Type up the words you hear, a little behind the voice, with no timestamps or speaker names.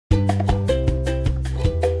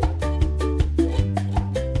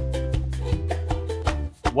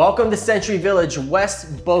Welcome to Century Village,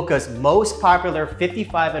 West Boca's most popular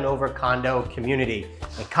 55 and over condo community.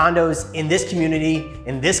 And condos in this community,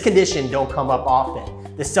 in this condition, don't come up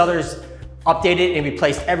often. The sellers updated and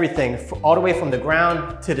replaced everything all the way from the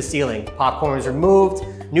ground to the ceiling. Popcorn is removed,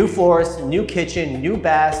 new floors, new kitchen, new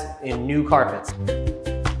baths, and new carpets.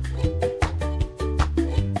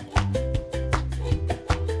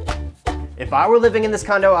 If I were living in this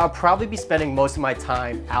condo, I'll probably be spending most of my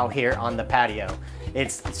time out here on the patio.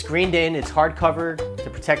 It's screened in, it's hardcover to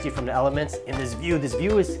protect you from the elements, and this view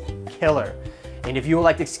is killer. And if you would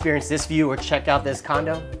like to experience this view or check out this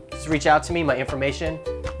condo, just reach out to me. My information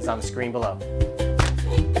is on the screen below.